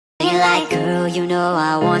like, girl, you know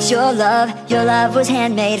I want your love. Your love was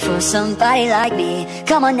handmade for somebody like me.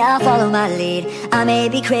 Come on now, follow my lead. I may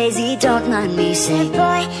be crazy, don't mind me. Say,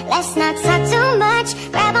 boy, let's not talk too much.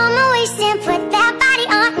 Grab on my waist and put that body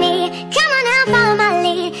on me. Come on now, follow my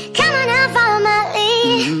lead. Come on now, follow my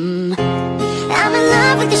lead. I'm in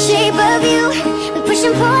love with the shape of you. We push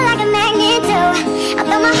and pull like a magnet do.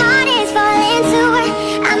 Although my heart is falling too,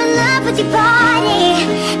 I'm in love with your body.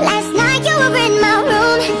 Last night you were in my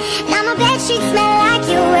room. Now my bedsheets smell like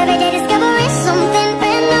you. Every day discovering something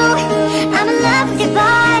brand new. I'm in love with your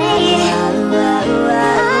body.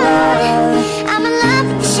 I'm in love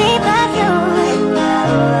with the shape of you.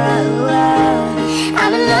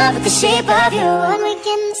 I'm in love with the shape of you. One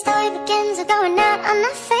weekend the story begins. We're going out on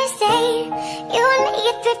the first date. You and me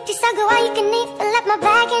get thrifty, so go all you can eat. Fill up my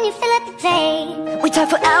bag and you fill up the plate. We talk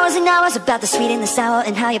for hours and hours about the sweet and the sour,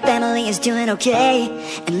 and how your family is doing okay.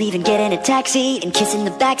 And leaving, get in a taxi and kissing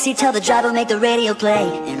the backseat. Tell the driver, make the radio play.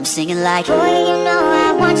 And I'm singing like, boy, you know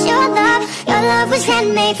I want your love. Your love was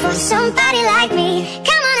handmade for somebody like me.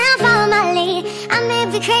 Come on now, follow my lead. I may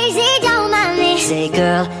be crazy, don't mind me. Say,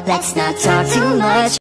 girl, let's not talk too much.